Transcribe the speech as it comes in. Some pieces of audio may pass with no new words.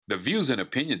The views and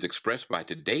opinions expressed by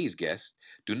today's guests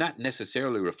do not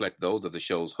necessarily reflect those of the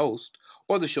show's host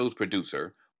or the show's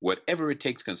producer, Whatever It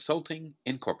Takes Consulting,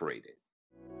 Incorporated.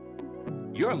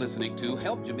 You're listening to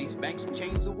Help Jamise Banks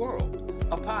Change the World,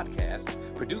 a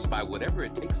podcast produced by Whatever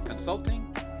It Takes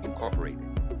Consulting, Incorporated.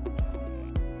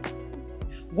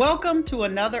 Welcome to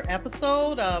another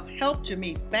episode of Help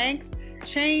Jamise Banks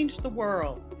Change the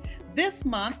World. This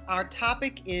month, our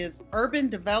topic is urban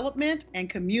development and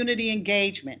community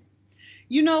engagement.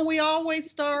 You know, we always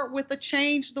start with a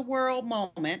change the world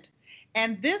moment.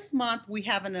 And this month, we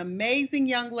have an amazing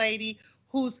young lady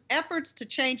whose efforts to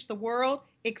change the world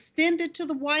extended to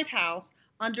the White House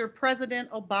under President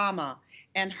Obama.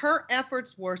 And her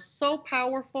efforts were so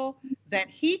powerful that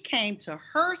he came to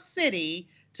her city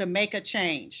to make a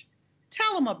change.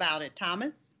 Tell them about it,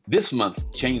 Thomas. This month's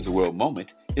Change the World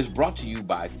moment is brought to you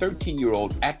by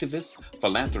 13-year-old activist,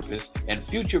 philanthropist, and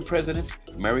future president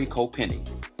Mary Cole Penny.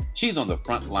 She's on the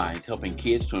front lines helping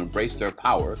kids to embrace their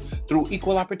power through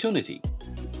equal opportunity.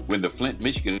 When the Flint,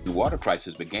 Michigan water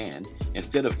crisis began,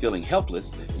 instead of feeling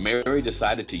helpless, Mary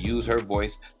decided to use her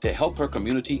voice to help her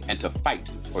community and to fight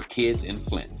for kids in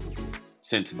Flint.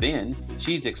 Since then,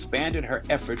 she's expanded her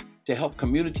effort to help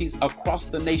communities across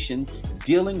the nation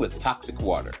dealing with toxic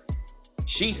water.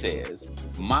 She says,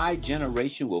 "My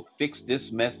generation will fix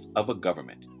this mess of a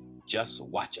government. Just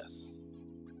watch us."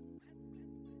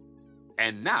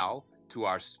 And now to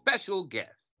our special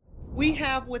guest. We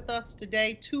have with us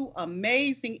today two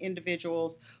amazing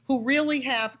individuals who really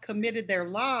have committed their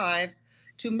lives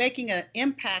to making an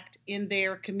impact in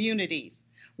their communities.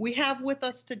 We have with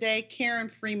us today Karen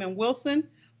Freeman-Wilson,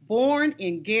 born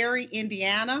in Gary,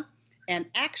 Indiana, and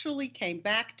actually came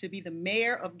back to be the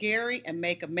mayor of Gary and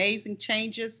make amazing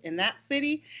changes in that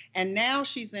city. And now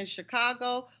she's in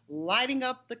Chicago, lighting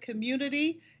up the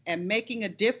community and making a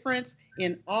difference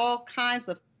in all kinds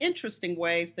of interesting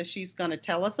ways that she's going to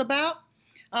tell us about.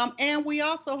 And we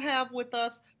also have with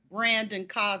us Brandon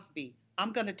Cosby.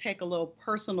 I'm going to take a little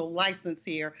personal license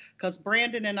here because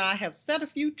Brandon and I have set a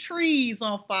few trees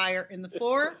on fire in the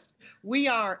forest. We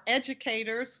are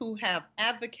educators who have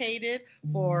advocated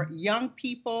for young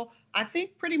people, I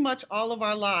think pretty much all of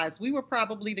our lives. We were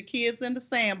probably the kids in the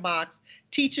sandbox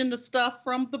teaching the stuff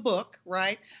from the book,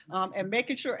 right? And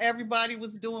making sure everybody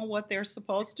was doing what they're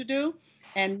supposed to do.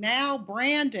 And now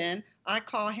Brandon, I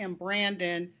call him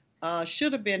Brandon,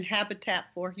 should have been Habitat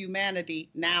for Humanity,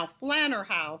 now Flanner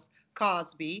House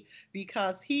Cosby,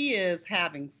 because he is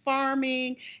having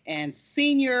farming and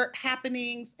senior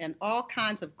happenings and all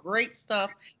kinds of great stuff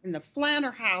in the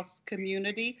Flanner House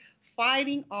community,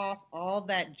 fighting off all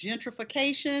that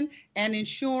gentrification and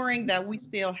ensuring that we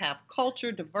still have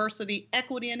culture, diversity,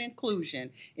 equity, and inclusion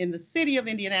in the city of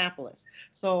Indianapolis.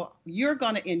 So you're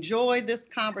going to enjoy this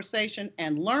conversation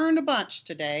and learn a bunch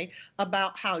today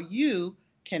about how you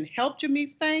can help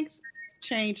Jamise Banks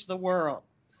change the world.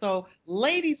 So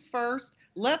ladies first,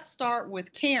 let's start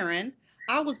with Karen.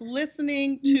 I was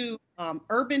listening to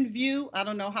Urban View. I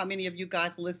don't know how many of you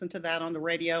guys listen to that on the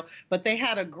radio, but they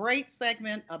had a great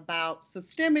segment about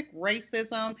systemic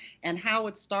racism and how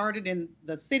it started in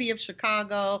the city of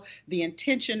Chicago, the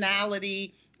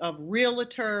intentionality of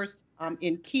realtors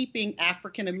in keeping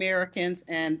African Americans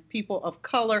and people of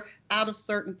color out of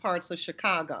certain parts of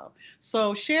Chicago.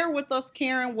 So share with us,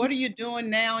 Karen, what are you doing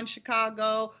now in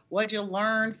Chicago? What did you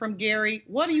learn from Gary?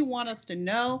 What do you want us to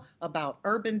know about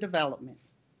urban development?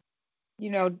 You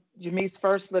know, Jamise,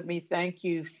 first, let me thank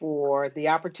you for the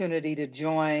opportunity to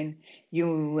join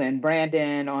you and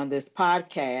Brandon on this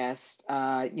podcast.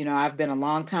 I've been a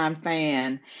longtime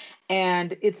fan.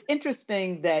 And it's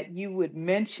interesting that you would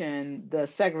mention the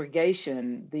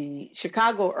segregation. The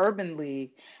Chicago Urban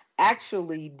League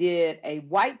actually did a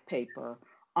white paper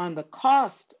on the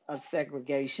cost of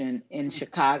segregation in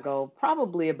Chicago,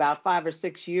 probably about 5 or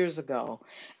 6 years ago.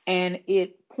 And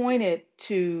it pointed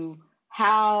to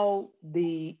how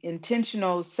the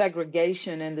intentional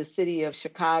segregation in the city of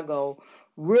Chicago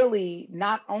really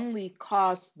not only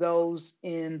cost those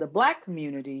in the Black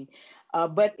community,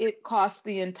 but it costs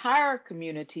the entire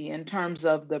community in terms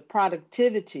of the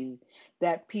productivity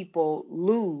that people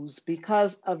lose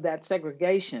because of that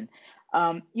segregation.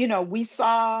 We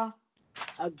saw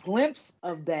a glimpse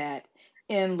of that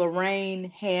in Lorraine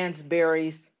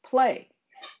Hansberry's play,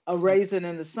 A Raisin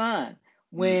in the Sun,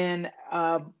 when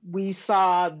we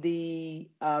saw the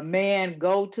man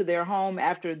go to their home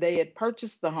after they had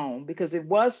purchased the home, because it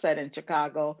was set in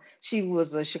Chicago. She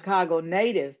was a Chicago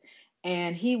native,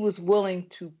 and he was willing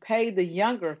to pay the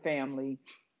younger family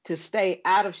to stay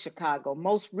out of Chicago.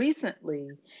 Most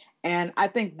recently, and I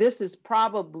think this is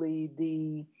probably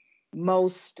the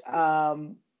most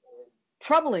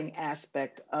troubling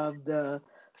aspect of the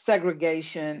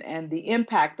segregation and the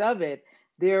impact of it,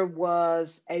 there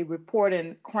was a report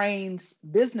in Crane's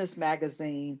Business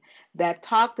Magazine that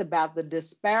talked about the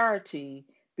disparity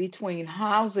between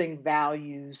housing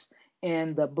values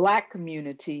in the Black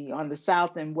community on the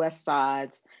South and West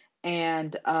sides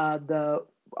and the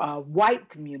white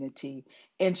community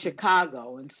in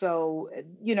Chicago. And so,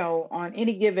 on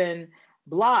any given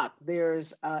block,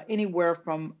 there's anywhere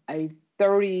from a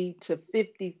 $30,000 to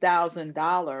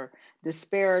 $50,000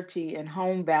 disparity in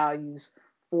home values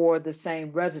for the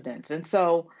same residents. And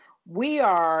so we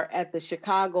are at the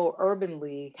Chicago Urban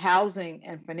League. Housing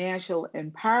and financial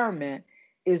empowerment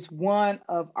is one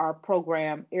of our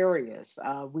program areas.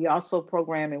 We also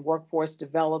program in workforce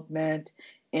development,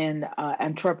 in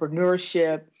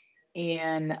entrepreneurship,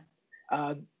 in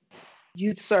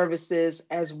youth services,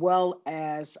 as well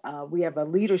as we have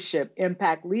a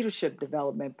impact leadership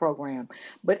development program.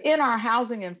 But in our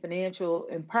housing and financial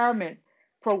empowerment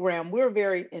program, we're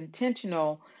very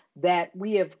intentional that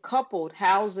we have coupled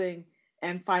housing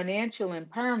and financial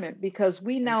empowerment, because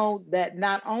we know that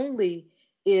not only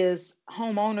is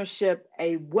home ownership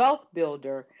a wealth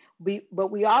builder, but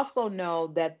we also know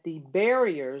that the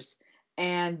barriers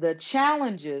and the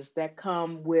challenges that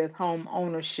come with home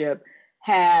ownership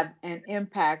have an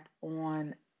impact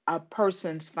on a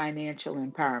person's financial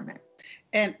empowerment.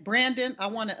 And Brandon, I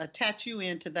want to attach you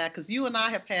into that, because you and I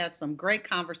have had some great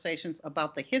conversations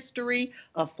about the history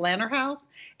of Flanner House.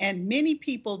 And many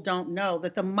people don't know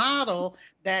that the model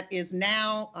that is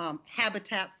now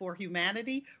Habitat for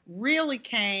Humanity really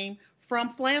came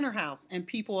from Flanner House and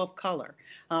people of color,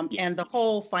 and the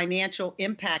whole financial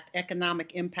impact,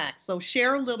 economic impact. So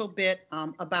share a little bit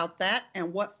about that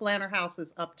and what Flanner House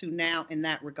is up to now in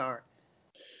that regard.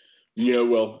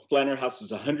 Well, Flanner House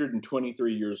is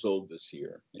 123 years old this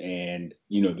year. And,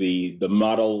 the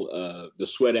model, the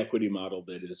sweat equity model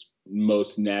that is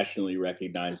most nationally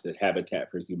recognized that Habitat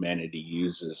for Humanity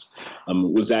uses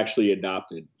was actually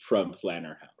adopted from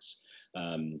Flanner House.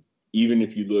 Even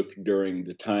if you look during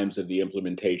the times of the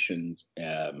implementation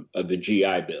of the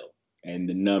GI Bill and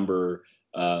the number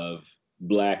of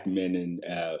Black men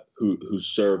who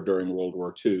served during World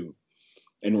War II,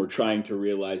 and were trying to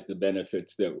realize the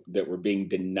benefits that were being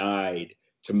denied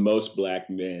to most Black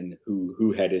men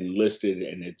who had enlisted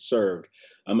and had served.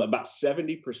 About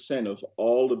 70% of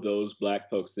all of those Black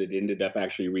folks that ended up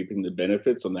actually reaping the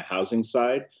benefits on the housing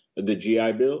side of the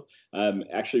GI Bill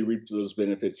actually reaped those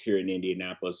benefits here in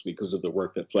Indianapolis because of the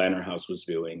work that Flanner House was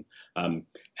doing,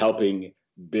 helping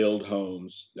build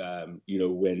homes.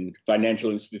 When financial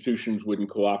institutions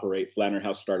wouldn't cooperate, Flanner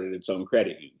House started its own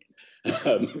credit union.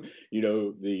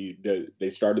 They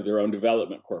started their own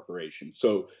development corporation.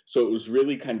 So it was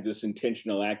really kind of this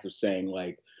intentional act of saying,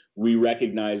 like, we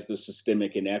recognize the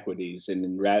systemic inequities,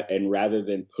 and rather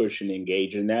than push and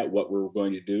engage in that, what we're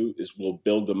going to do is we'll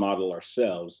build the model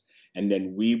ourselves, and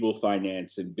then we will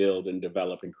finance and build and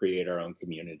develop and create our own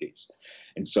communities.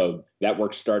 And so that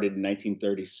work started in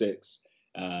 1936.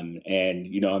 I'm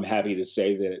happy to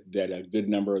say that a good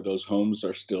number of those homes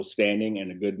are still standing,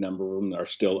 and a good number of them are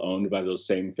still owned by those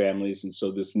same families. And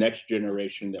so this next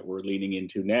generation that we're leaning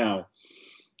into now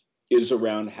is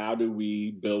around how do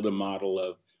we build a model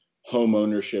of home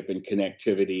ownership and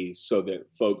connectivity so that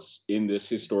folks in this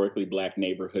historically Black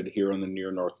neighborhood here on the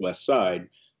near Northwest side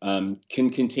can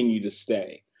continue to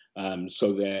stay.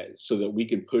 So that we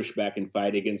can push back and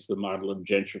fight against the model of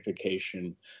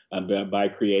gentrification by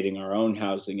creating our own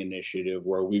housing initiative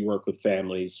where we work with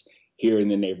families here in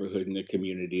the neighborhood and the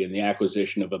community, and the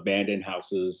acquisition of abandoned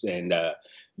houses and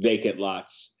vacant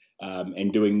lots,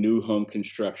 and doing new home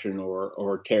construction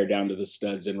or tear down to the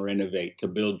studs and renovate to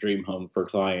build dream home for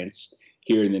clients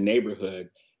here in the neighborhood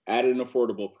at an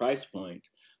affordable price point.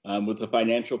 With a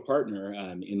financial partner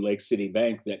in Lake City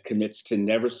Bank that commits to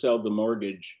never sell the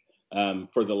mortgage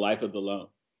for the life of the loan,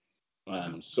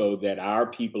 so that our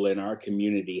people in our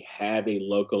community have a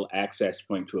local access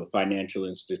point to a financial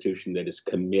institution that is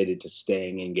committed to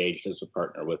staying engaged as a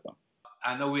partner with them.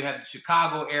 I know we have the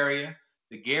Chicago area,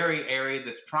 the Gary area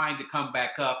that's trying to come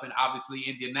back up, and obviously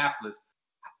Indianapolis.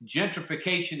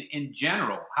 Gentrification in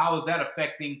general, how is that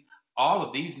affecting all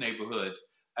of these neighborhoods?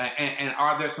 And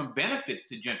are there some benefits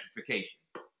to gentrification?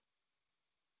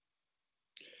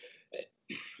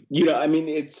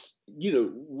 It's,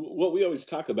 what we always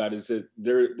talk about is that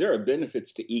there are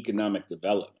benefits to economic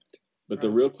development, but right. The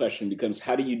real question becomes,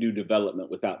 how do you do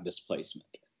development without displacement?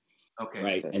 Okay.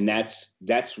 Right. And that's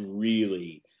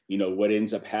really, what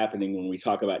ends up happening when we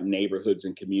talk about neighborhoods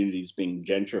and communities being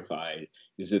gentrified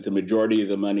is that the majority of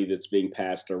the money that's being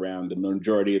passed around, the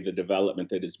majority of the development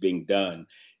that is being done,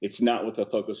 it's not with a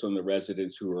focus on the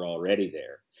residents who are already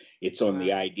there. It's on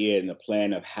the idea and the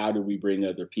plan of how do we bring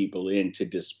other people in to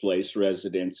displace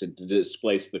residents and to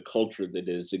displace the culture that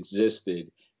has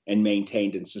existed and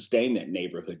maintained and sustained that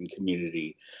neighborhood and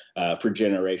community for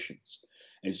generations.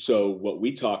 And so what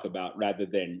we talk about rather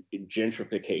than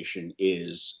gentrification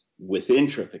is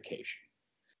withintrification,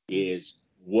 is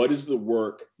what is the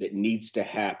work that needs to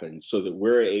happen so that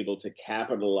we're able to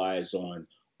capitalize on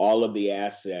all of the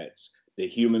assets, the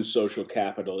human social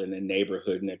capital in a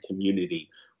neighborhood and a community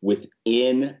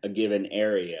within a given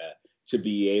area to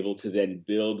be able to then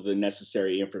build the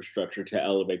necessary infrastructure to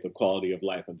elevate the quality of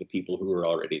life of the people who are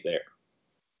already there.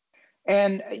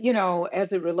 And,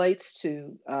 as it relates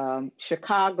to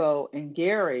Chicago and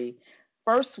Gary,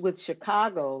 first with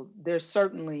Chicago, there's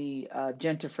certainly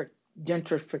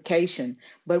gentrification.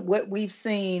 But what we've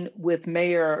seen with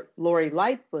Mayor Lori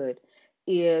Lightfoot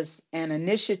is an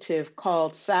initiative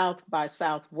called South by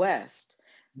Southwest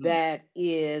that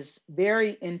is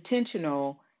very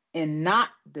intentional in not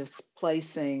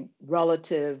displacing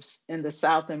relatives in the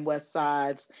South and West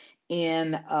sides,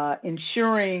 in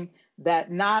ensuring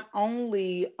that not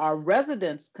only are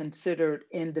residents considered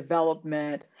in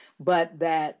development, but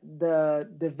that the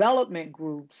development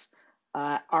groups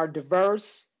are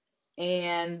diverse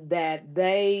and that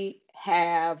they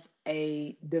have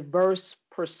a diverse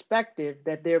perspective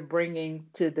that they're bringing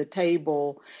to the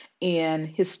table in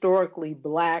historically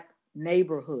Black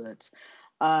neighborhoods.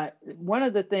 One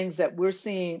of the things that we're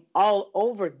seeing all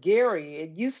over Gary,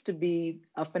 it used to be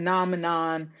a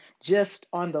phenomenon just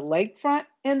on the lakefront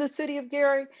in the city of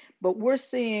Gary, but we're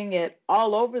seeing it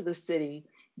all over the city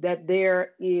that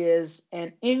there is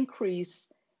an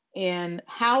increase in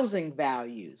housing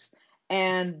values.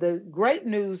 And the great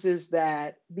news is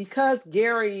that because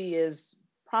Gary is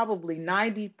probably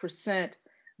 90%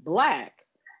 Black,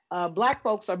 Black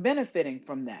folks are benefiting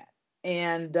from that.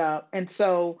 And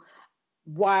so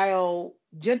while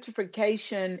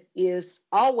gentrification is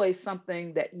always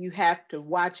something that you have to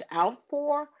watch out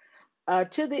for,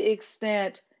 to the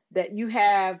extent that you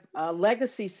have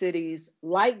legacy cities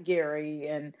like Gary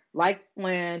and like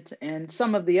Flint and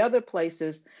some of the other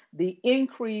places, the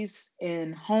increase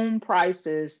in home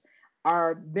prices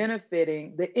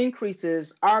the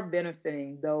increases are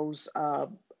benefiting those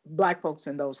Black folks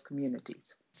in those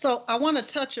communities. So I want to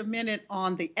touch a minute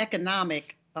on the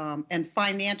economic and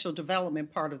financial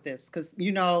development part of this, because,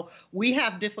 we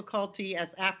have difficulty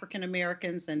as African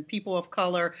Americans and people of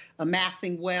color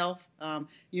amassing wealth.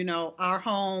 Our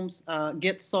homes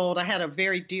get sold. I had a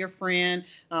very dear friend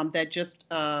that just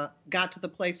got to the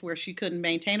place where she couldn't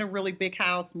maintain a really big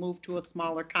house, moved to a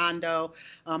smaller condo.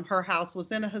 Her house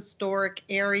was in a historic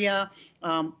area,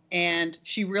 and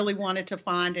she really wanted to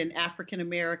find an African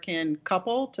American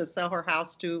couple to sell her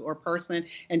house to, or person,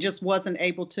 and just wasn't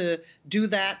able to do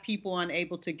that. People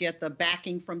unable to get the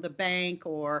backing from the bank,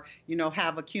 or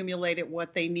have accumulated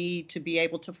what they need to be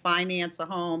able to finance a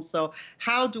home. So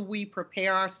how do we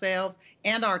prepare ourselves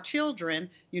and our children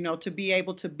to be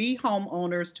able to be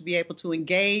homeowners, to be able to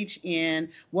engage in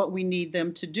what we need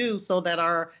them to do so that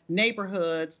our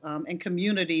neighborhoods and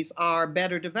communities are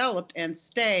better developed and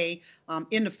stay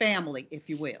in the family, if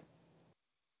you will?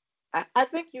 I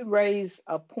think you raise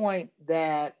a point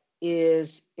that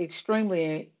is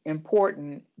extremely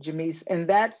important, Jamise, and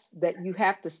that's that you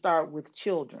have to start with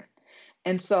children.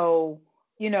 And so,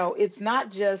 it's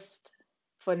not just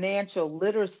financial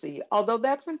literacy, although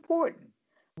that's important,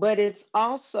 but it's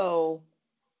also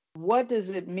what does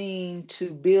it mean to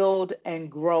build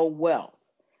and grow wealth?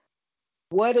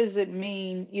 What does it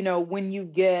mean, when you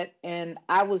get, and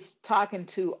I was talking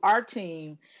to our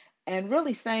team and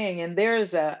really saying, and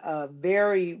there's a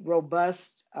very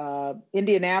robust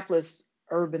Indianapolis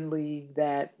Urban League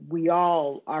that we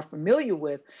all are familiar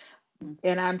with,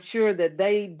 and I'm sure that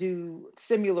they do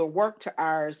similar work to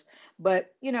ours.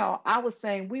 But, I was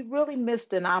saying we really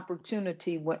missed an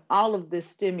opportunity when all of this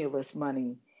stimulus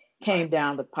money came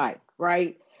down the pipe,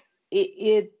 right?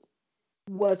 It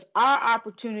was our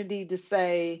opportunity to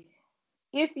say,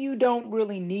 if you don't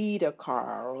really need a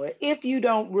car, or if you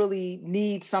don't really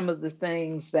need some of the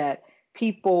things that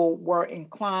people were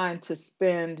inclined to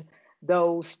spend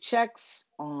those checks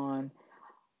on,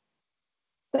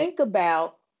 think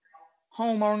about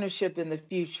home ownership in the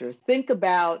future. Think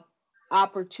about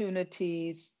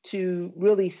opportunities to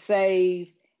really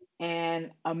save and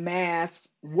amass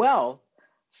wealth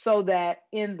so that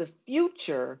in the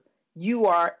future you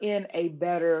are in a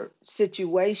better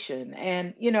situation.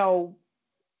 And,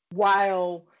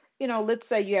 while let's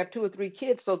say you have 2 or 3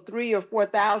 kids, so 3 or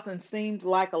 4,000 seems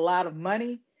like a lot of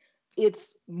money.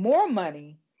 It's more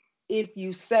money if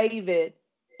you save it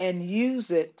and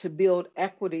use it to build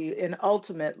equity and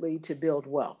ultimately to build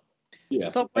wealth. Yeah.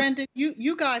 So Brandon,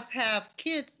 you guys have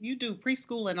kids, you do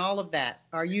preschool and all of that.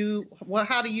 How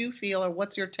do you feel, or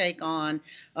what's your take on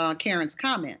Karen's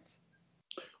comments?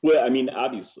 Well, I mean,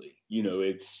 obviously,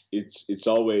 it's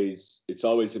always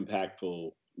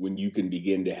impactful when you can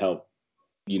begin to help,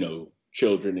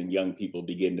 children and young people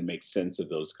begin to make sense of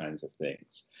those kinds of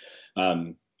things.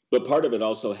 But part of it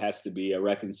also has to be a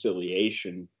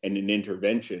reconciliation and an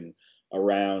intervention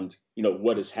around,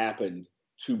 what has happened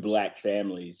to Black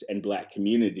families and Black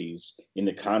communities in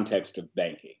the context of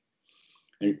banking.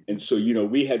 And so,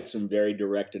 we had some very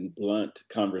direct and blunt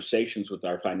conversations with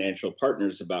our financial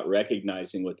partners about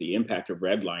recognizing what the impact of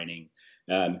redlining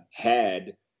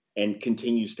had and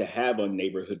continues to have on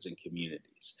neighborhoods and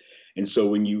communities. And so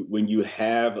when you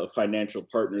have a financial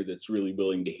partner that's really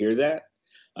willing to hear that,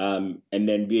 and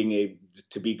then being able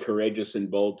to be courageous and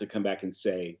bold to come back and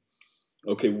say,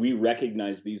 okay, we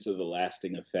recognize these are the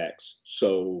lasting effects.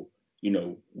 So,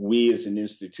 we as an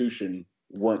institution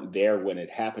weren't there when it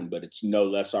happened, but it's no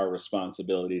less our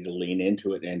responsibility to lean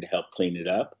into it and to help clean it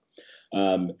up.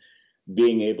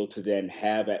 Being able to then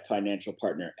have that financial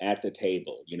partner at the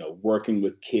table, working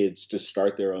with kids to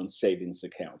start their own savings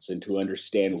accounts and to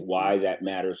understand why that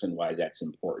matters and why that's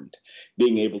important.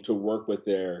 Being able to work with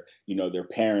their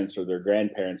parents or their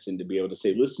grandparents and to be able to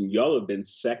say, listen, y'all have been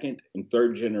second and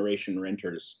third generation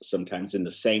renters sometimes in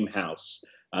the same house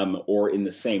or in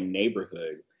the same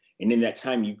neighborhood. And in that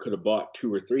time, you could have bought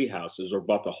 2 or 3 houses or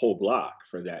bought the whole block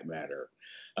for that matter.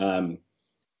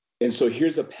 And so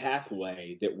here's a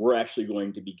pathway that we're actually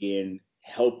going to begin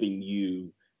helping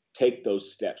you take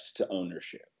those steps to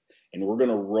ownership. And we're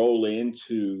going to roll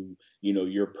into,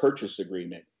 your purchase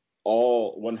agreement,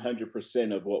 all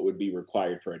 100% of what would be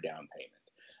required for a down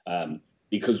payment.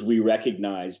 Because we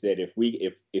recognize that if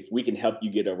we can help you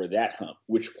get over that hump,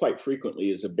 which quite frequently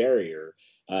is a barrier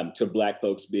to Black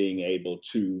folks being able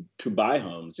to buy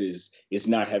homes, is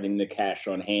not having the cash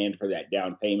on hand for that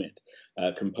down payment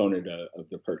component of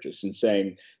the purchase, and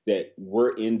saying that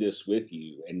we're in this with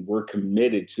you and we're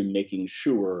committed to making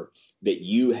sure that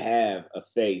you have a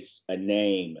face, a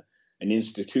name, an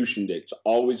institution that's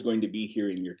always going to be here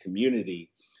in your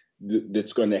community,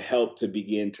 that's going to help to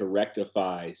begin to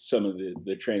rectify some of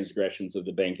the transgressions of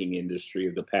the banking industry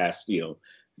of the past,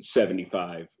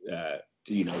 75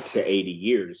 to 80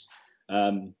 years.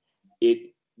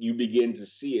 You begin to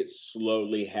see it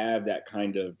slowly have that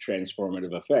kind of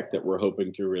transformative effect that we're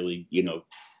hoping to really,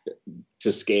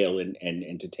 to scale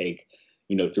and to take,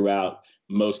 throughout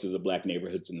most of the Black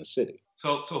neighborhoods in the city.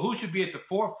 So who should be at the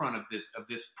forefront of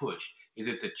this push? Is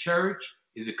it the church?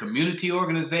 Is it community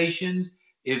organizations?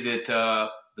 Is it the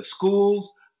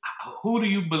schools? Who do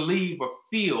you believe or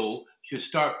feel should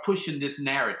start pushing this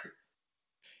narrative?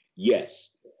 Yes.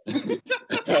 All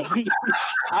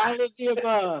of the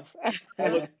above.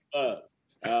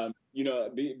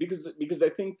 Because I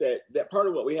think that part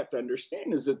of what we have to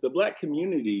understand is that the Black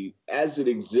community, as it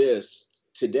exists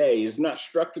today, is not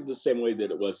structured the same way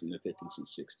that it was in the 50s and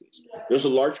 60s. There's a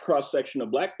large cross section of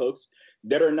Black folks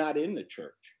that are not in the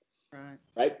church.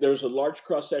 Right. There's a large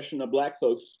cross section of Black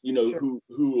folks, sure,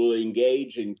 who will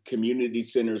engage in community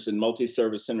centers and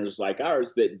multi-service centers like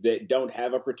ours that don't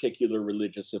have a particular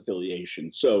religious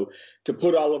affiliation. So to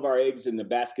put all of our eggs in the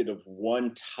basket of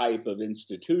one type of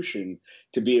institution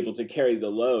to be able to carry the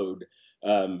load,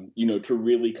 to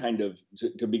really kind of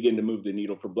to begin to move the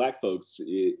needle for Black folks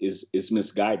is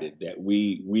misguided. That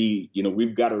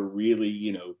we've got to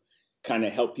really, kind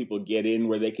of help people get in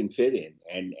where they can fit in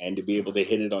and to be able to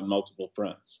hit it on multiple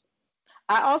fronts.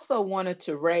 I also wanted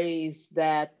to raise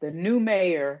that the new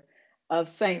mayor of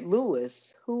St.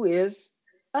 Louis, who is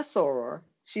a soror,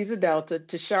 she's a Delta,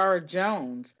 Tashara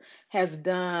Jones, has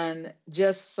done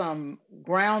just some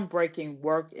groundbreaking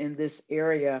work in this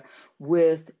area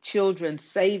with children's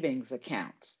savings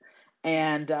accounts.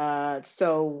 And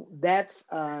so that's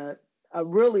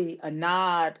really a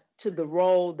nod to the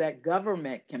role that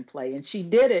government can play. And she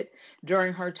did it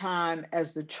during her time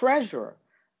as the treasurer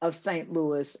of St.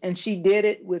 Louis, and she did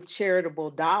it with charitable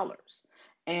dollars.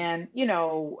 And,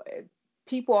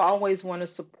 people always want to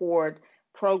support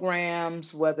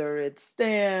programs, whether it's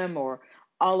STEM or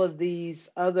all of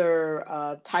these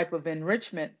other type of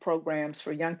enrichment programs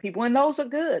for young people. And those are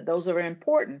good. Those are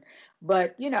important.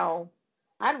 But,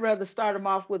 I'd rather start them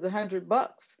off with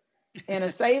 $100 in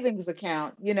a savings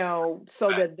account,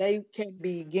 so that they can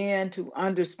begin to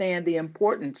understand the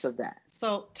importance of that.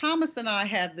 So Thomas and I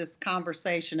had this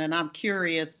conversation, and I'm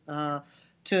curious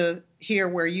to hear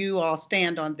where you all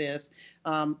stand on this.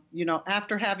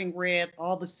 After having read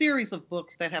all the series of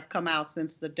books that have come out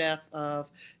since the death of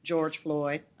George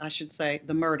Floyd, I should say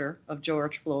the murder of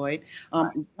George Floyd,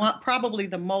 probably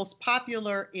the most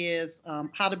popular is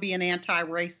How to Be an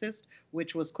Anti-Racist,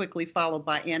 which was quickly followed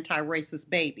by Anti-Racist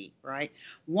Baby, right?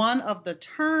 One of the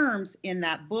terms in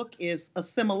that book is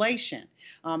assimilation,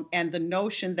 and the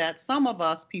notion that some of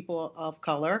us, people of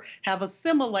color, have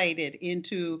assimilated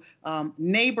into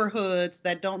neighborhoods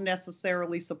that don't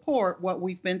necessarily support what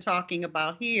we've been talking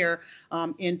about here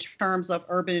in terms of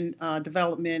urban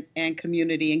development and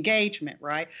community engagement,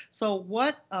 right? So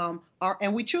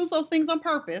and we choose those things on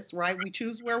purpose, right? We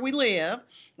choose where we live.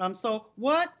 So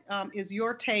what is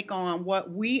your take on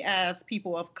what we as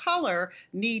people of color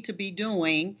need to be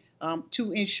doing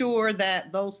to ensure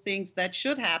that those things that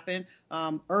should happen,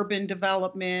 urban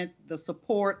development, the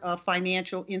support of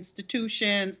financial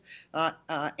institutions,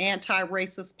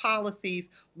 anti-racist policies,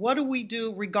 what do we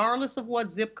do regardless of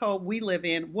what zip code we live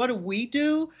in? What do we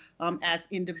do as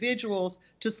individuals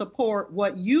to support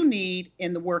what you need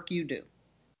in the work you do?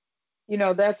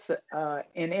 That's an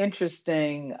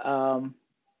interesting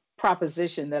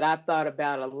proposition that I've thought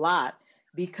about a lot,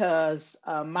 because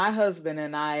my husband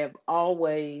and I have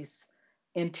always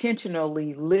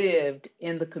intentionally lived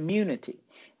in the community.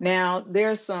 Now,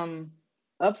 there's some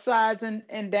upsides and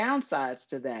downsides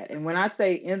to that. And when I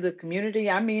say in the community,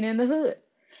 I mean in the hood.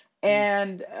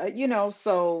 And,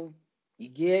 so you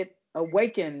get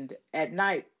awakened at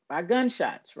night by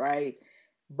gunshots, right?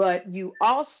 But you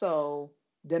also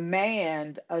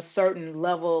demand a certain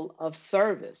level of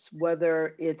service,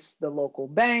 whether it's the local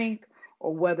bank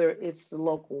or whether it's the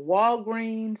local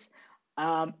Walgreens.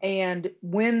 And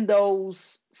when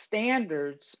those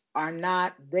standards are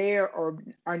not there or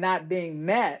are not being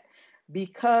met,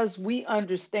 because we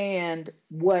understand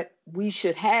what we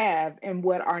should have and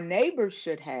what our neighbors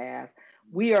should have,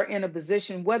 we are in a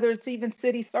position, whether it's even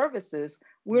city services,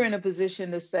 we're in a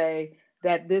position to say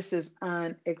that this is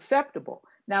unacceptable.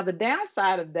 Now, the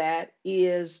downside of that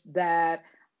is that,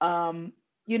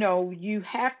 you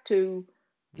have to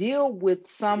deal with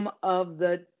some of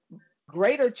the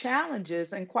greater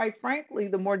challenges and, quite frankly,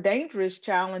 the more dangerous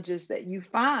challenges that you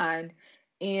find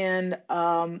in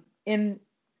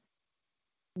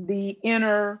the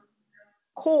inner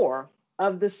core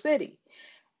of the city.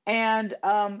 And,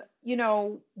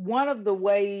 one of the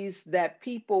ways that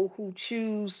people who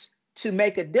choose to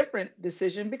make a different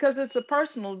decision, because it's a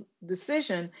personal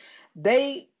decision,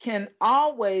 they can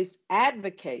always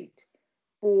advocate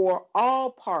for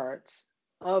all parts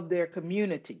of their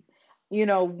community.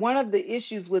 One of the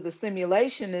issues with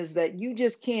assimilation is that you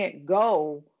just can't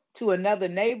go to another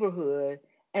neighborhood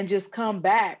and just come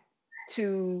back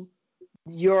to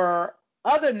your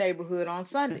other neighborhood on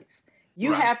Sundays.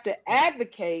 You have to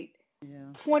advocate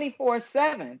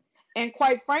 24/7. And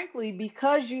quite frankly,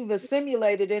 because you've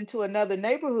assimilated into another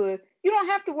neighborhood, you don't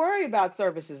have to worry about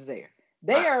services there.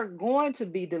 They are going to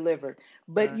be delivered,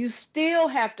 but you still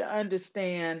have to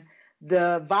understand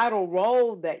the vital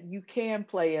role that you can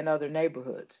play in other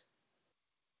neighborhoods.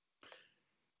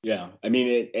 Yeah, I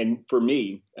mean, and for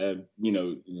me,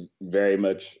 very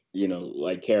much,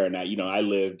 like Karen, I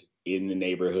lived in the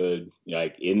neighborhood,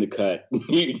 like in the cut,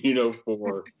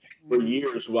 for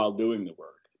years while doing the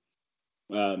work.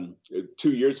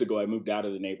 2 years ago, I moved out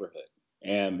of the neighborhood,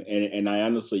 and I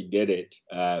honestly did it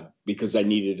because I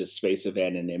needed a space of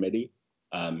anonymity.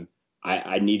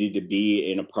 I needed to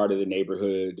be in a part of the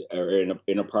neighborhood or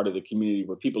in a part of the community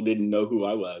where people didn't know who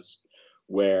I was,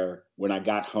 where when I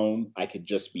got home, I could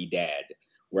just be dad,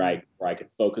 where I could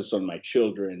focus on my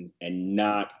children and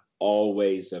not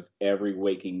always of every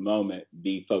waking moment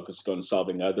be focused on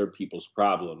solving other people's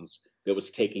problems that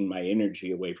was taking my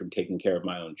energy away from taking care of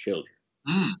my own children.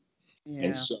 Yeah.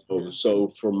 And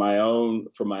so for my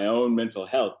own mental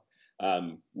health,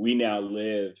 we now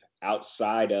live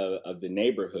outside of the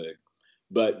neighborhood.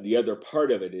 But the other part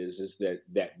of it is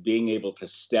that being able to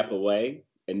step away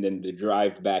and then to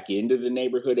drive back into the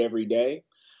neighborhood every day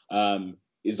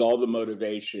is all the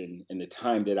motivation and the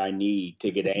time that I need to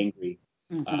get angry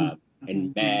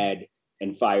and mad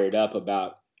and fired up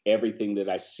about everything that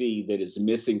I see that is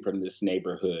missing from this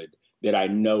neighborhood that I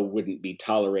know wouldn't be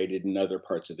tolerated in other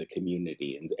parts of the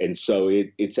community. And so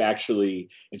it's actually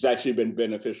been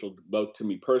beneficial both to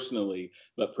me personally,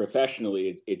 but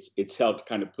professionally, it's helped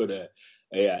kind of put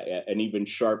an even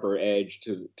sharper edge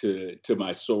to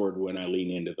my sword when I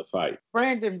lean into the fight.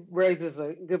 Brandon raises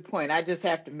a good point. I just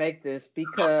have to make this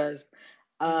because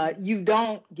you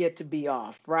don't get to be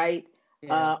off, right?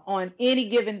 Yeah. On any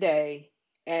given day,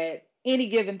 at any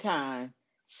given time,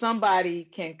 somebody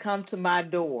can come to my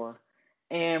door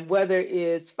And whether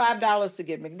it's $5 to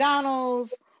get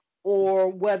McDonald's, or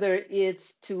whether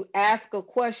it's to ask a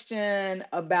question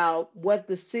about what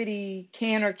the city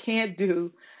can or can't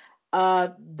do,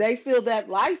 they feel that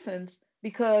license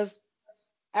because,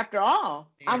 after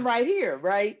all, I'm right here,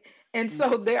 right? And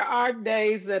so there are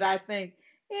days that I think,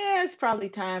 yeah, it's probably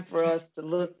time for us to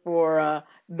look for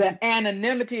the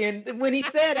anonymity. And when he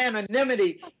said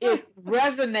anonymity, it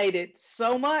resonated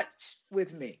so much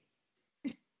with me.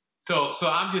 So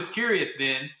I'm just curious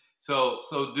then. So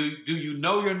do you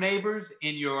know your neighbors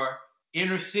in your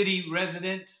inner city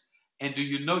residence, and do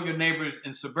you know your neighbors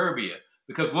in suburbia?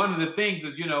 Because one of the things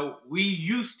is, we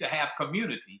used to have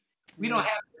community. We don't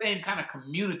have the same kind of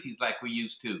communities like we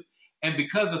used to. And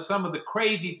because of some of the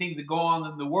crazy things that go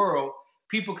on in the world,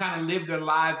 people kind of live their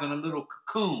lives in a little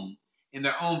cocoon in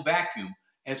their own vacuum.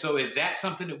 And so is that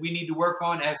something that we need to work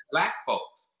on as Black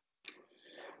folks?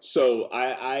 So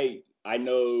I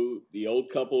know the old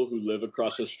couple who live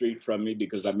across the street from me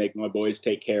because I make my boys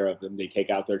take care of them. They take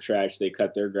out their trash, they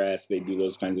cut their grass, they do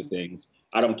those kinds of things.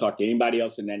 I don't talk to anybody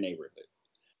else in that neighborhood.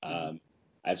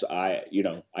 As I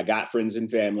got friends and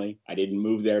family. I didn't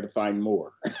move there to find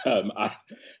more.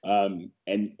 And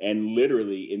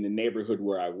literally in the neighborhood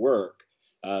where I work,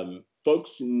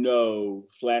 folks know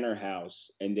Flanner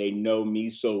House, and they know me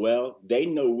so well, they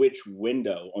know which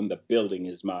window on the building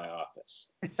is my office.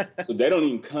 So they don't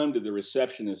even come to the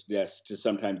receptionist desk to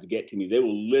sometimes get to me. They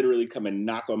will literally come and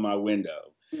knock on my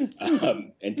window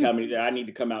and tell me that I need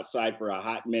to come outside for a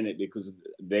hot minute because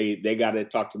they got to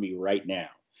talk to me right now.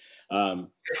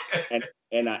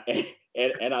 And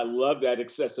I love that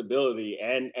accessibility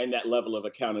and that level of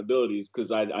accountability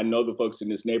because I know the folks in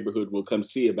this neighborhood will come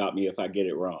see about me if I get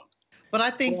it wrong. But I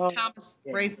think Thomas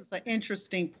raises an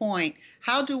interesting point.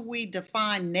 How do we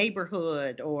define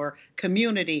neighborhood or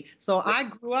community? So I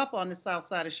grew up on the south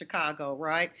side of Chicago,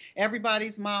 right?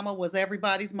 Everybody's mama was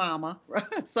everybody's mama.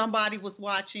 Somebody was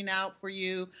watching out for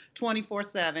you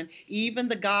 24/7. Even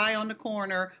the guy on the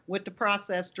corner with the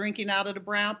process drinking out of the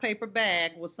brown paper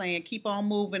bag was saying, keep on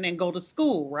moving and go to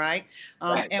school, right?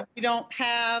 And we don't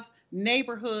have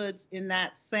neighborhoods in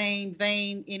that same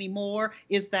vein anymore.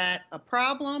 Is that a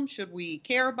problem? Should we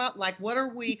care about, what are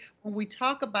we, when we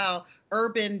talk about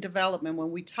urban development,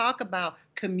 when we talk about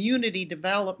community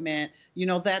development,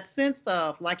 that sense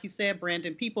of, like you said,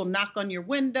 Brandon, people knock on your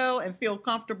window and feel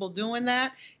comfortable doing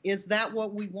that. Is that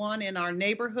what we want in our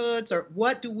neighborhoods, or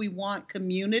what do we want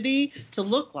community to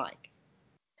look like?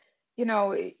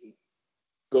 Go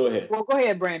ahead. Well, go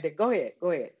ahead, Brandon. Go ahead.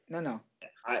 No.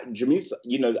 Jamise,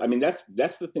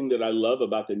 that's the thing that I love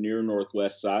about the near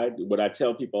Northwest side. What I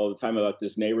tell people all the time about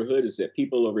this neighborhood is that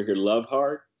people over here love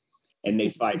hard and they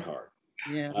fight hard.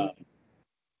 Yeah.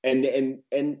 And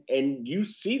you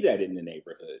see that in the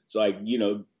neighborhoods. Like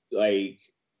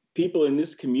people in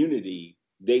this community,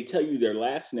 they tell you their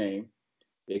last name,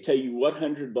 they tell you what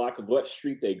 100 block of what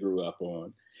street they grew up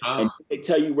on, and they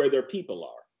tell you where their people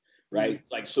are, right?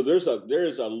 Like, so there's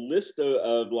a list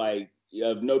of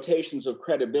notations of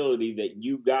credibility that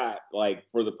you got, like,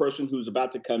 for the person who's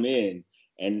about to come in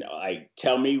and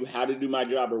tell me how to do my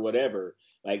job or whatever.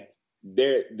 Like,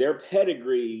 their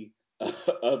pedigree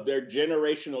of their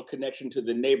generational connection to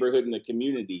the neighborhood and the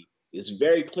community is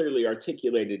very clearly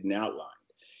articulated and outlined.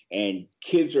 And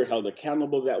kids are held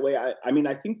accountable that way.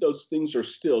 I think those things are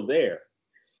still there.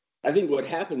 I think what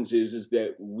happens is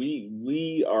that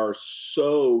we are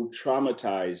so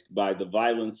traumatized by the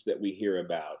violence that we hear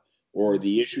about or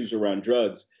the issues around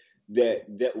drugs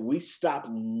that we stop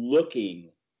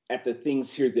looking at the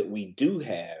things here that we do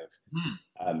have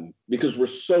because we're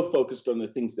so focused on the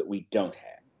things that we don't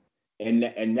have.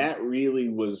 And that really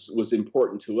was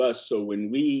important to us. So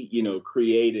when we,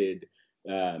 created,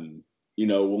 when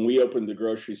we opened the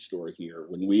grocery store here,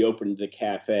 when we opened the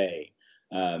cafe,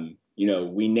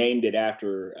 we named it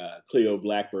after Cleo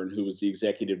Blackburn, who was the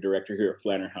executive director here at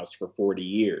Flanner House for 40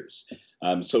 years.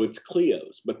 So it's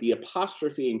Cleo's, but the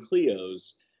apostrophe in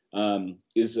Cleo's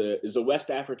is a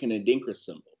West African Adinkra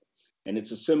symbol. And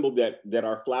it's a symbol that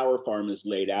our flower farm is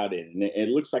laid out in. And it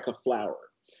looks like a flower.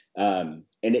 And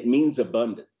it means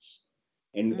abundance.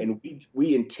 And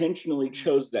we intentionally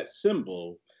chose that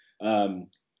symbol.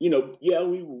 We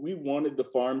wanted the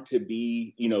farm to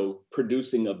be,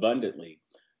 producing abundantly.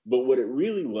 But what it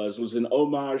really was an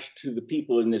homage to the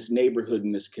people in this neighborhood,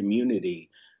 in this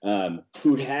community,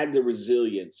 who'd had the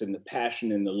resilience and the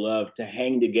passion and the love to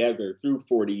hang together through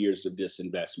 40 years of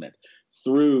disinvestment,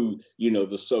 through,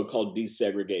 the so-called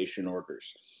desegregation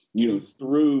orders,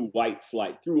 through white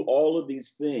flight, through all of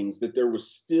these things, that there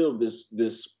was still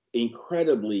this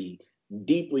incredibly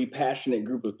deeply passionate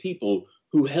group of people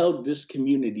who held this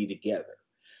community together.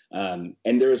 And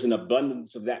there is an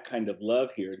abundance of that kind of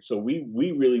love here. So we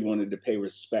really wanted to pay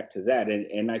respect to that.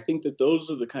 And I think that those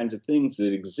are the kinds of things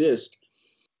that exist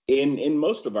in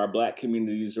most of our Black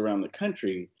communities around the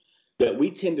country, that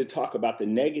we tend to talk about the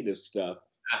negative stuff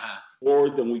more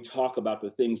than we talk about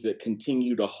the things that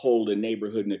continue to hold a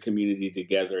neighborhood and a community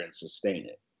together and sustain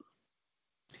it.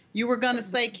 You were going to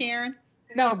say, Karen?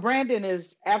 No, Brandon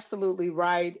is absolutely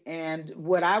right. And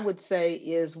what I would say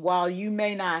is, while you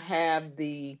may not have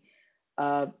the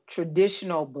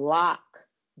traditional block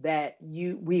that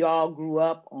we all grew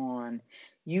up on,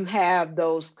 you have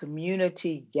those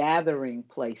community gathering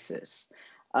places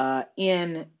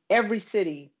in every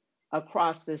city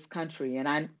across this country.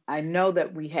 And I know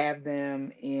that we have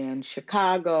them in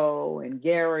Chicago and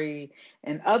Gary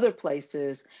and other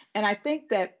places. And I think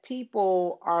that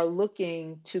people are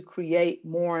looking to create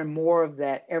more and more of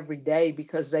that every day,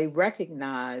 because they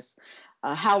recognize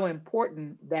how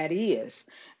important that is.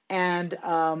 And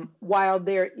while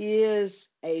there is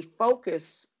a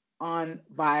focus on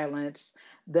violence,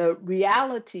 the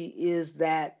reality is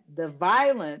that the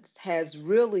violence has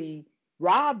really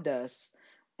robbed us,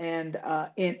 and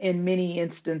in many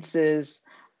instances,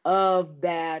 of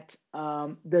that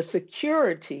the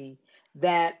security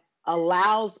that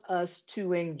allows us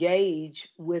to engage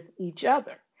with each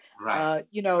other. Right.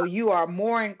 You were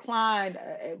more inclined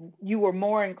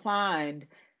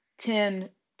 10,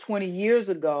 20 years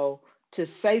ago to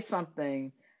say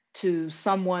something to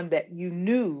someone that you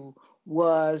knew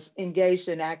was engaged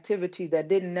in activity that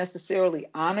didn't necessarily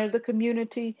honor the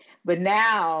community. But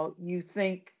now you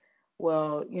think,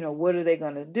 well, what are they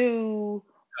going to do?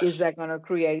 Is that going to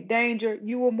create danger?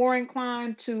 You were more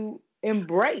inclined to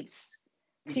embrace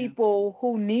people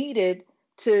who needed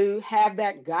to have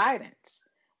that guidance.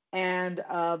 And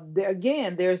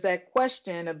again, there's that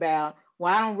question about,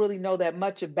 well, I don't really know that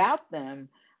much about them.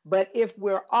 But if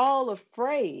we're all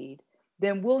afraid,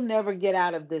 then we'll never get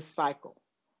out of this cycle.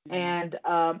 And,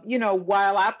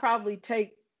 while I probably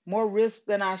take more risks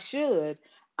than I should,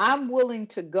 I'm willing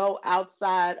to go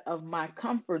outside of my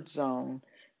comfort zone,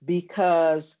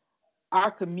 because our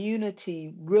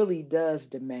community really does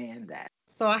demand that.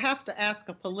 So I have to ask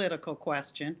a political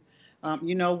question.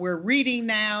 We're reading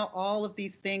now all of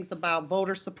these things about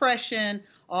voter suppression,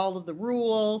 all of the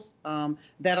rules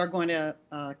that are going to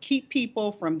keep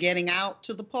people from getting out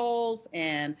to the polls.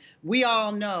 And we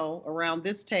all know around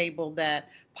this table that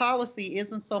policy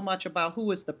isn't so much about who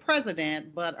is the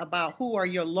president, but about who are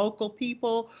your local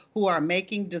people who are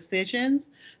making decisions.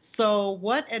 So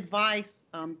what advice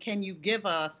can you give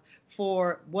us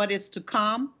for what is to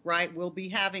come, right? We'll be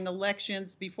having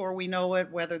elections before we know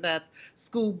it, whether that's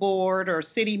school board or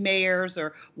city mayors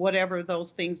or whatever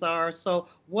those things are. So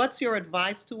what's your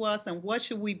advice to us, and what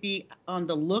should we be on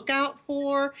the lookout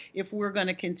for if we're going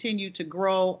to continue to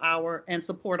grow and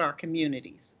support our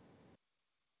communities?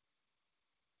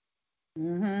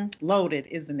 Loaded,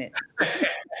 isn't it?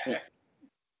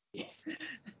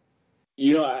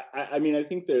 I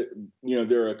think that,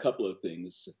 there are a couple of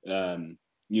things.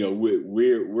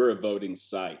 We're a voting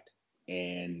site,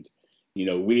 and,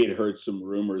 we had heard some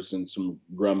rumors and some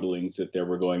grumblings that there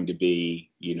were going to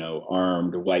be,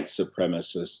 armed white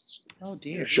supremacists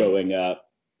showing up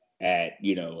at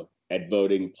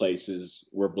voting places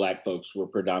where Black folks were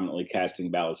predominantly casting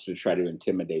ballots to try to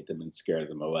intimidate them and scare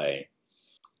them away.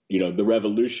 The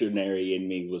revolutionary in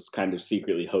me was kind of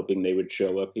secretly hoping they would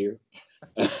show up here.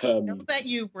 Know that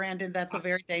you, Brandon, that's a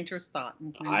very dangerous thought.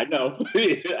 I know.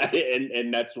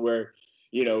 and that's where,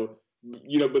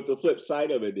 but the flip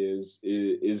side of it is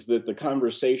that the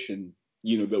conversation,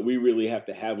 that we really have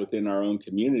to have within our own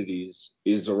communities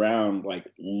is around, like,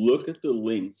 look at the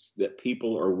lengths that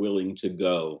people are willing to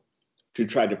go to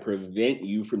try to prevent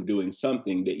you from doing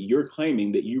something that you're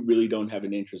claiming that you really don't have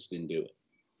an interest in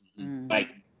doing.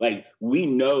 Like we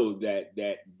know that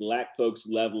Black folks'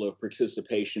 level of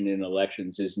participation in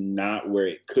elections is not where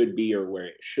it could be or where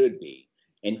it should be.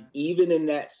 And even in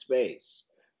that space,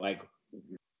 like,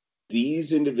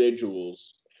 these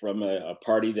individuals from a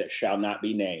party that shall not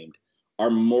be named are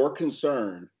more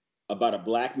concerned about a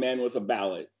Black man with a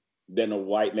ballot than a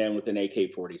white man with an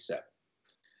AK-47.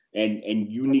 And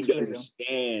you need to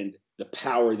understand the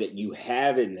power that you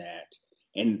have in that.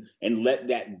 And let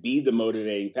that be the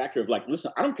motivating factor of, like,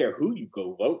 listen, I don't care who you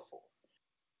go vote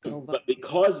for, but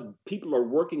because people are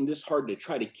working this hard to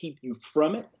try to keep you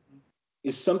from it,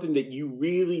 is something that you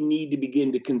really need to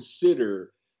begin to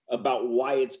consider about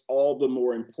why it's all the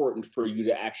more important for you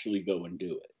to actually go and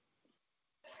do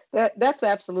it. That's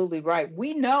absolutely right.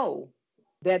 We know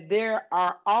that there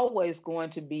are always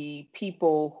going to be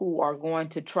people who are going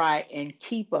to try and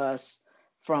keep us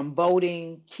from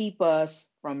voting, keep us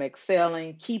from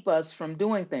excelling, keep us from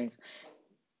doing things.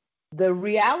 The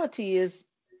reality is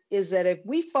that if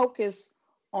we focus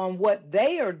on what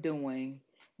they are doing,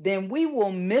 then we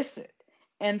will miss it.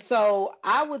 And so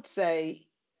I would say,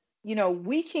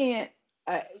 we can't,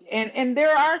 and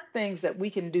there are things that we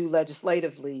can do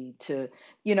legislatively to,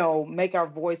 make our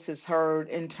voices heard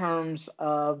in terms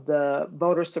of the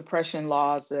voter suppression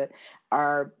laws that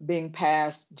are being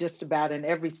passed just about in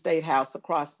every state house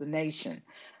across the nation.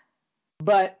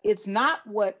 But it's not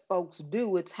what folks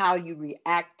do, it's how you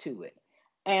react to it.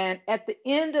 And at the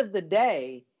end of the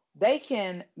day, they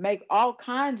can make all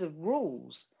kinds of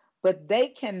rules, but they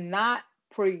cannot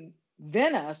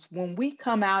prevent us when we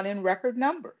come out in record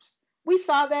numbers. We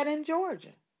saw that in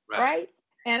Georgia, right?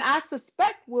 And I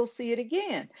suspect we'll see it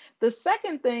again. The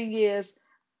second thing is,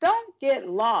 don't get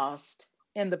lost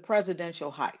in the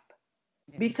presidential hype.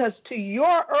 Because to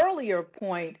your earlier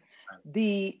point,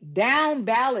 the down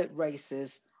ballot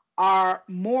races are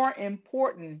more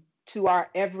important to our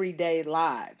everyday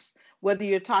lives. Whether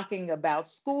you're talking about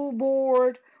school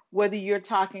board, whether you're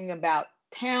talking about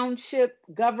township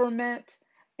government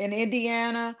in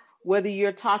Indiana, whether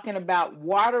you're talking about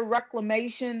water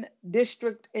reclamation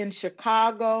district in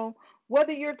Chicago,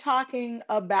 whether you're talking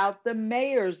about the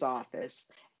mayor's office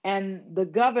and the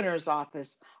governor's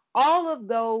office, all of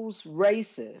those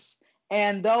races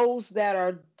and those that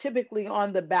are typically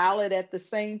on the ballot at the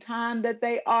same time that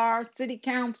they are city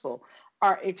council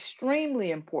are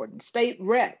extremely important. State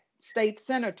rep, state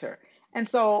senator. And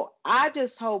so I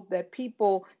just hope that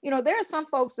people, there are some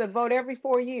folks that vote every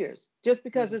 4 years just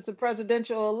because it's a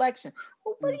presidential election.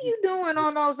 Well, what are you doing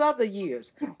on those other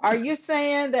years? Are you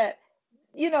saying that,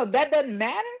 that doesn't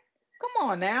matter? Come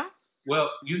on now. Well,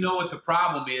 you know what the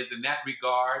problem is in that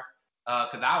regard,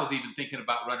 because I was even thinking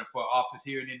about running for office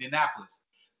here in Indianapolis.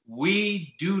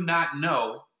 We do not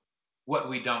know what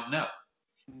we don't know.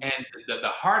 And the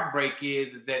heartbreak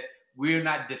is that we're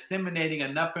not disseminating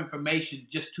enough information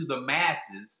just to the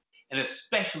masses, and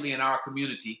especially in our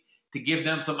community, to give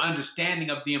them some understanding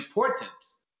of the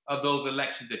importance of those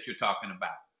elections that you're talking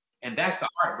about. And that's the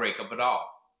heartbreak of it all.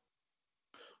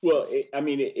 Well,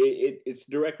 it's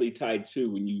directly tied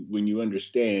to when you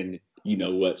understand,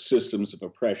 what systems of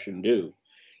oppression do,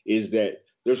 is that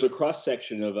there's a cross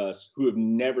section of us who have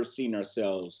never seen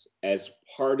ourselves as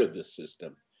part of the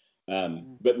system,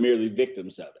 but merely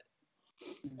victims of it.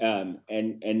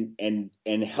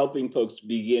 And helping folks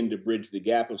begin to bridge the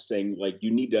gap of saying, like,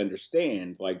 you need to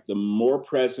understand, like, the more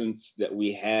presence that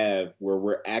we have where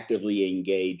we're actively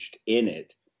engaged in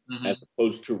it, as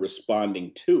opposed to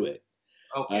responding to it,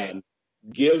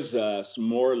 gives us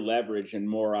more leverage and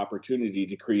more opportunity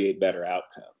to create better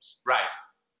outcomes. Right.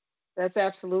 That's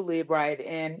absolutely right.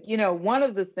 And, one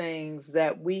of the things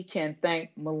that we can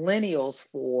thank millennials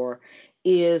for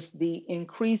is the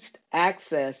increased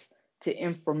access to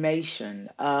information.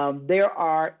 There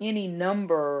are any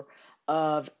number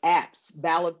of apps,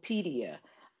 Ballotpedia.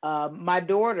 My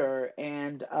daughter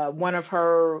and one of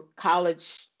her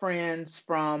college friends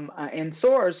and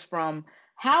source from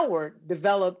Howard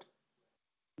developed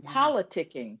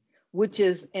Politicking, which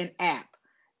is an app.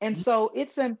 And so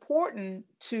it's important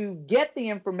to get the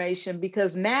information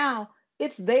because now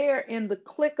it's there in the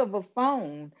click of a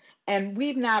phone, and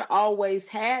we've not always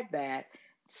had that.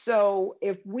 So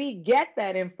if we get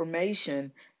that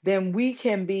information, then we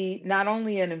can be not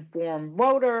only an informed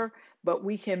voter, but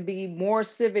we can be more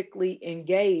civically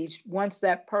engaged once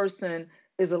that person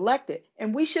is elected.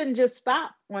 And we shouldn't just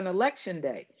stop on election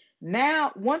day.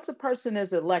 Now, once a person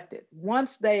is elected,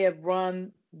 once they have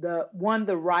won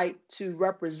the right to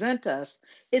represent us,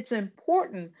 it's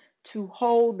important to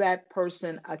hold that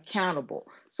person accountable.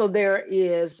 So there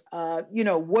is,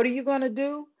 what are you going to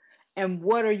do and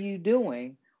what are you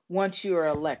doing once you are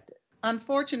elected?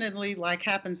 Unfortunately, like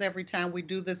happens every time we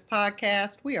do this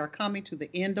podcast, we are coming to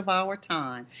the end of our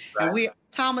time. Right. And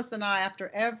Thomas and I, after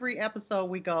every episode,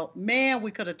 we go, man, we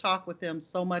could have talked with them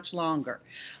so much longer.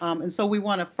 And so we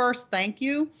want to first thank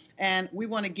you, and we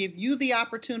want to give you the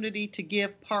opportunity to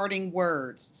give parting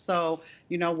words. So,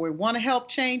 we want to help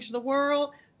change the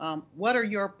world. What are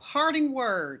your parting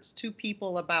words to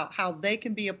people about how they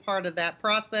can be a part of that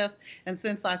process? And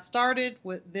since I started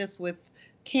with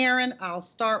Karen, I'll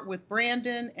start with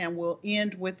Brandon and we'll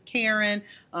end with Karen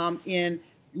in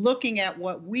looking at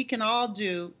what we can all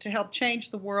do to help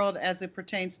change the world as it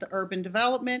pertains to urban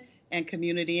development and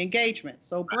community engagement.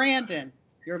 So Brandon,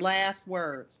 your last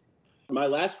words. My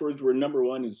last words were, number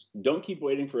one is don't keep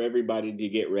waiting for everybody to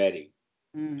get ready.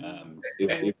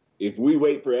 If we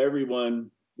wait for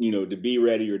everyone, to be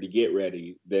ready or to get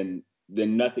ready, then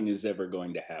nothing is ever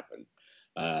going to happen.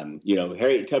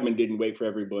 Harriet Tubman didn't wait for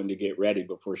everyone to get ready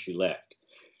before she left.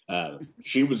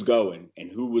 She was going, and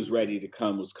who was ready to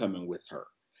come was coming with her.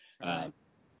 And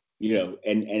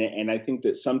I think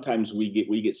that sometimes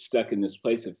we get stuck in this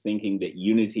place of thinking that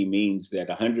unity means that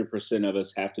 100% of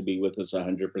us have to be with us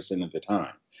 100% of the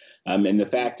time. And the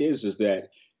fact is that,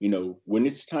 when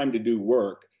it's time to do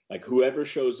work, like whoever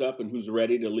shows up and who's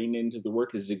ready to lean into the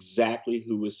work is exactly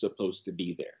who is supposed to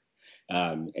be there.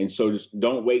 And so just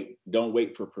don't wait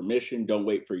for permission. Don't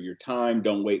wait for your time.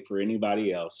 Don't wait for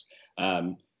anybody else.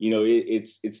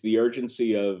 It's the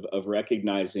urgency of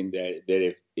recognizing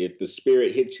that if the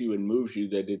Spirit hits you and moves you,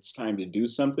 that it's time to do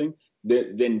something,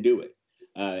 then do it.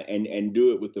 And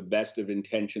do it with the best of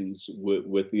intentions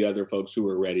with the other folks who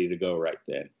are ready to go right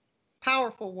then.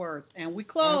 Powerful words. And we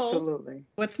close Absolutely.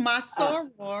 with my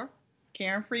soror,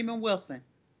 Karen Freeman-Wilson.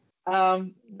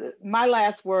 My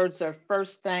last words are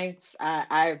first, thanks.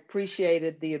 I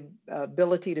appreciated the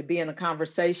ability to be in the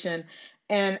conversation.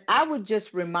 And I would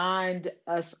just remind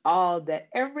us all that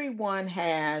everyone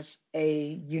has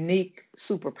a unique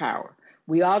superpower.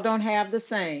 We all don't have the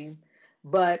same,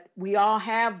 but we all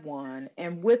have one.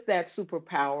 And with that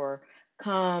superpower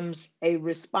comes a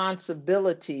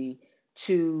responsibility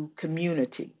to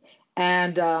community.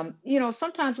 And,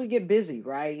 sometimes we get busy,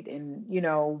 right? And,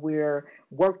 we're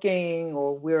working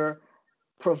or we're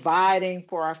providing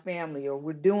for our family or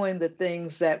we're doing the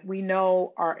things that we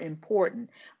know are important.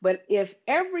 But if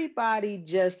everybody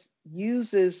just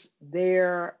uses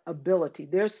their ability,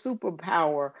 their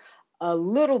superpower a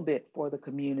little bit for the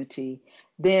community,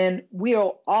 then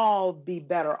we'll all be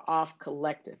better off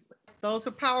collectively. Those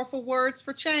are powerful words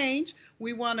for change.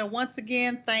 We want to once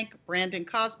again thank Brandon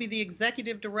Cosby, the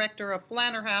Executive Director of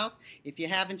Flanner House. If you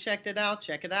haven't checked it out,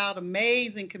 check it out.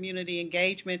 Amazing community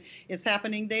engagement is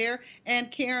happening there.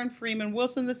 And Karen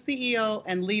Freeman-Wilson, the CEO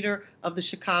and leader of the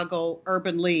Chicago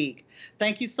Urban League.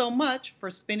 Thank you so much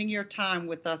for spending your time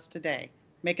with us today.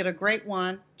 Make it a great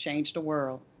one. Change the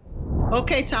world.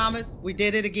 Okay, Thomas, we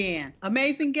did it again.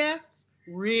 Amazing guests,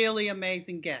 really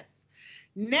amazing guests.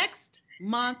 Next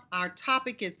month, our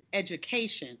topic is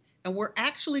education, and we're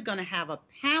actually going to have a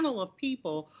panel of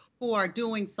people who are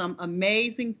doing some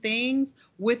amazing things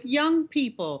with young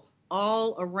people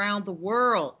all around the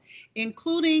world,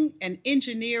 including an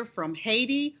engineer from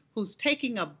Haiti who's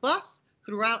taking a bus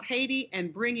throughout Haiti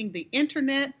and bringing the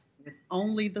internet with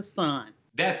only the sun.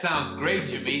 That sounds great,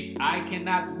 Jamise. I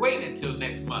cannot wait until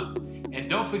next month. And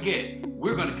don't forget,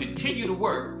 we're going to continue to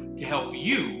work to help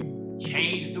you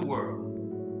change the world.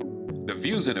 The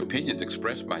views and opinions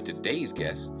expressed by today's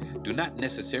guests do not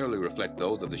necessarily reflect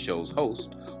those of the show's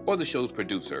host or the show's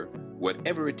producer,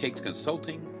 Whatever It Takes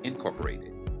Consulting,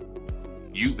 Incorporated.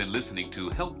 You've been listening to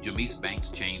Help Jamise Banks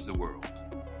Change the World,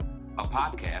 a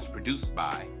podcast produced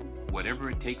by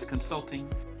Whatever It Takes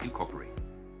Consulting, Incorporated.